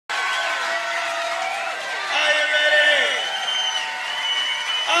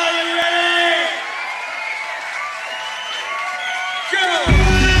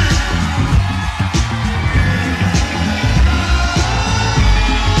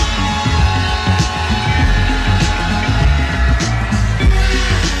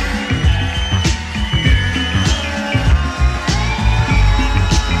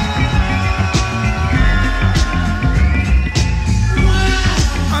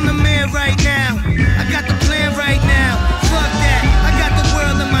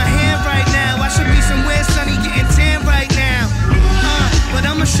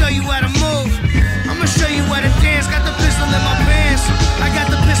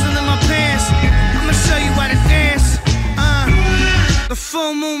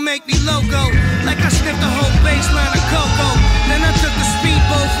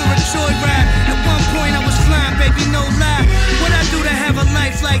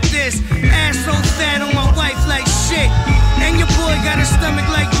like this. Ass so fat on my wife like shit. And your boy got a stomach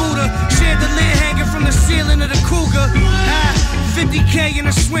like Buddha. Shared the lid hanging from the ceiling of the Cougar. 50K in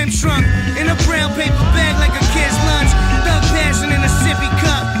a swim trunk, in a brown paper bag like a kid's lunch. Thug passion in a sippy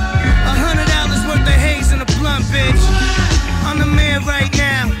cup. $100 worth of haze in a blunt, bitch. I'm the man right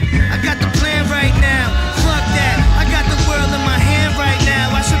now. I got the plan right now. Fuck that. I got the world in my hand right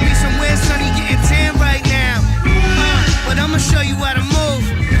now. I should be somewhere sunny getting tan right now. But I'ma show you how to move.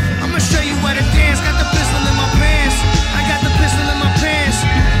 I'ma show you how to dance. Got the pistol in my pants. I got the pistol in my pants.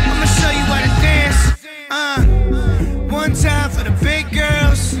 I'ma show you how to dance. One time for the big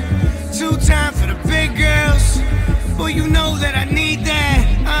girls, two time for the big girls. Boy, you know that I need that.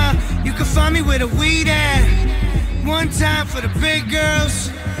 You can find me where the weed at. One time for the big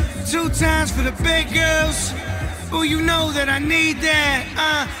girls, two times for the big girls. Boy, you know that I need that.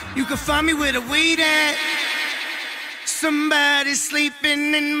 You can find me where the weed at. Somebody's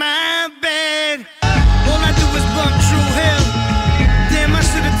sleeping in my bed. All I do is bump True Hill. Damn, I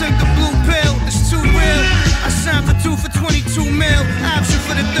should've took the blue pill. It's too real. I signed for 2 for 22 mil. Option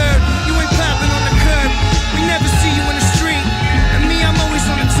for the third.